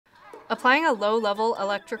Applying a low-level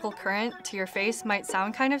electrical current to your face might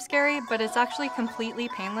sound kind of scary, but it's actually completely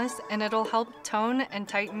painless and it'll help tone and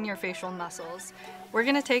tighten your facial muscles. We're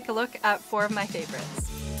gonna take a look at 4 of my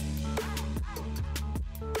favorites.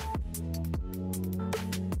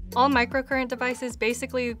 All microcurrent devices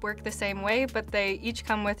basically work the same way, but they each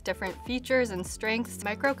come with different features and strengths.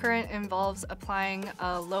 Microcurrent involves applying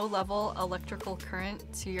a low-level electrical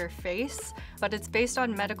current to your face, but it's based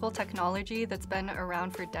on medical technology that's been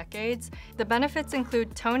around for decades. The benefits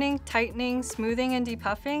include toning, tightening, smoothing, and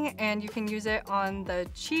depuffing, and you can use it on the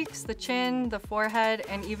cheeks, the chin, the forehead,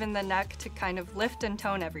 and even the neck to kind of lift and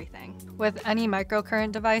tone everything. With any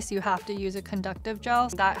microcurrent device, you have to use a conductive gel.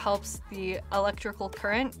 That helps the electrical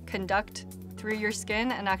current conduct through your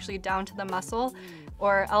skin and actually down to the muscle,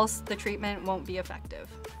 or else the treatment won't be effective.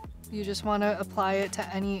 You just want to apply it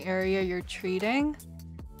to any area you're treating,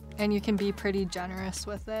 and you can be pretty generous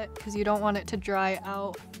with it because you don't want it to dry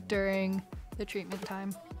out during the treatment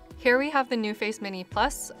time. Here we have the NuFace Mini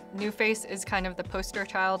Plus. NuFace is kind of the poster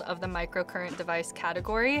child of the microcurrent device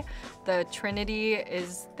category. The Trinity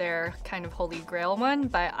is their kind of holy grail one,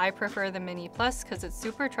 but I prefer the Mini Plus because it's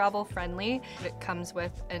super travel friendly. It comes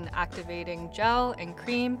with an activating gel and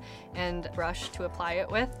cream and brush to apply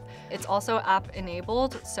it with. It's also app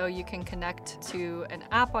enabled, so you can connect to an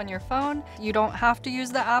app on your phone. You don't have to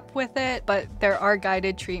use the app with it, but there are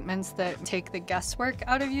guided treatments that take the guesswork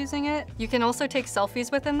out of using it. You can also take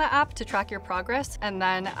selfies within the app to track your progress, and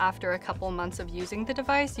then after a couple months of using the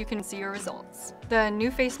device, you can see your results. The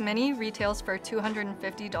NuFace Mini retails for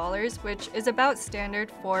 $250, which is about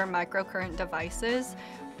standard for microcurrent devices.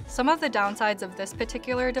 Some of the downsides of this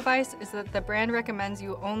particular device is that the brand recommends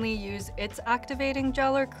you only use its activating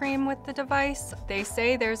gel or cream with the device. They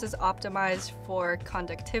say theirs is optimized for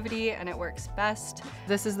conductivity and it works best.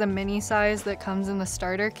 This is the mini size that comes in the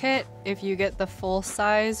starter kit. If you get the full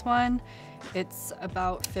size one, it's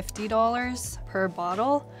about $50 per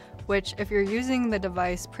bottle, which if you're using the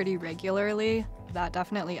device pretty regularly, that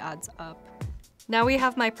definitely adds up. Now we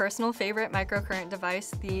have my personal favorite microcurrent device,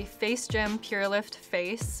 the Face Gym Pure Lift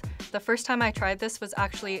Face. The first time I tried this was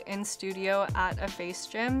actually in studio at a face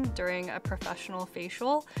gym during a professional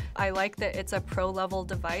facial. I like that it's a pro-level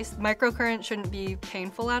device. Microcurrent shouldn't be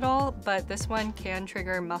painful at all, but this one can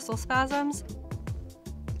trigger muscle spasms.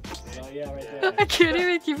 Yeah, right there. I can't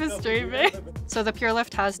even keep it straight, babe. So the Pure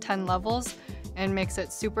Lift has 10 levels and makes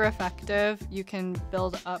it super effective. You can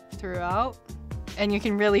build up throughout, and you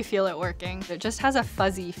can really feel it working. It just has a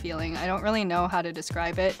fuzzy feeling. I don't really know how to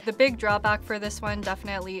describe it. The big drawback for this one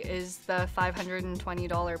definitely is the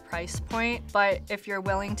 $520 price point, but if you're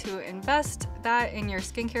willing to invest that in your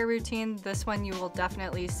skincare routine, this one you will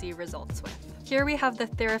definitely see results with. Here we have the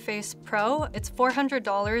TheraFace Pro. It's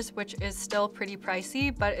 $400, which is still pretty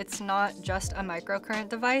pricey, but it's not just a microcurrent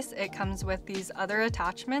device. It comes with these other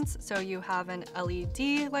attachments. So you have an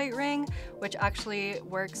LED light ring, which actually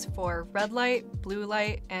works for red light, blue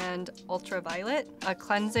light, and ultraviolet. A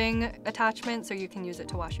cleansing attachment, so you can use it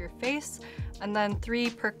to wash your face. And then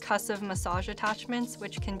 3 percussive massage attachments,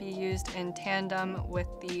 which can be used in tandem with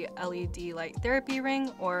the LED light therapy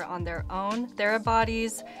ring or on their own.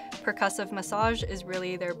 Therabody's percussive massage is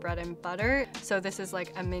really their bread and butter, so this is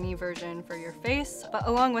like a mini version for your face. But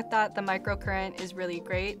along with that, the microcurrent is really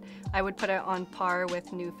great. I would put it on par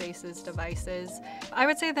with NuFace's devices. I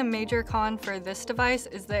would say the major con for this device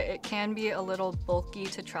is that it can be a little bulky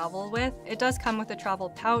to travel with. It does come with a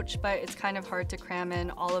travel pouch, but it's kind of hard to cram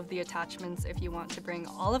in all of the attachments if you want to bring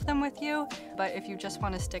all of them with you, but if you just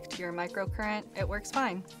want to stick to your microcurrent, it works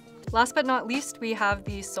fine. Last but not least, we have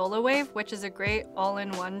the SoloWave, which is a great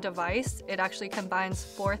all-in-one device. It actually combines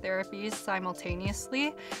 4 therapies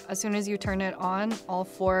simultaneously. As soon as you turn it on, all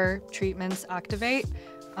 4 treatments activate.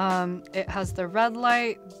 It has the red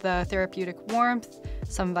light, the therapeutic warmth,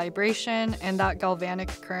 some vibration, and that galvanic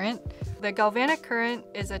current. The galvanic current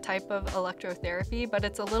is a type of electrotherapy, but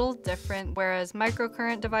it's a little different. Whereas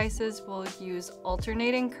microcurrent devices will use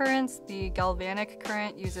alternating currents, the galvanic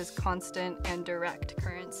current uses constant and direct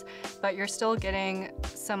currents, but you're still getting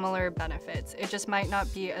similar benefits. It just might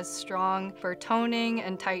not be as strong for toning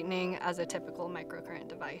and tightening as a typical microcurrent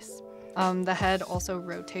device. The head also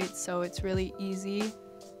rotates, so it's really easy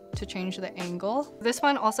to change the angle. This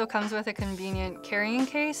one also comes with a convenient carrying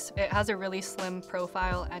case. It has a really slim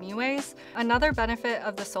profile anyways. Another benefit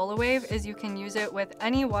of the SoloWave is you can use it with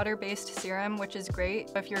any water-based serum, which is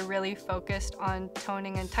great. If you're really focused on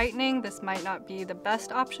toning and tightening, this might not be the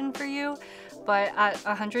best option for you, but at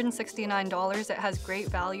 $169, it has great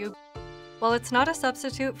value. While it's not a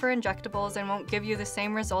substitute for injectables and won't give you the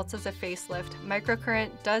same results as a facelift, microcurrent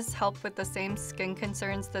does help with the same skin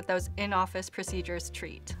concerns that those in-office procedures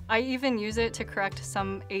treat. I even use it to correct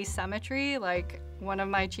some asymmetry, like one of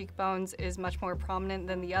my cheekbones is much more prominent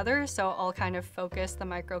than the other, so I'll kind of focus the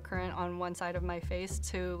microcurrent on one side of my face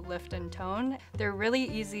to lift and tone. They're really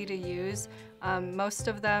easy to use. Most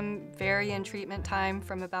of them vary in treatment time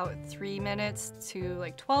from about 3 minutes to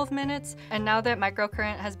like 12 minutes. And now that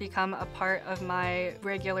microcurrent has become a part of my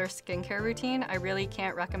regular skincare routine, I really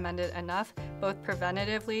can't recommend it enough, both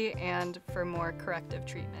preventatively and for more corrective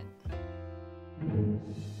treatment.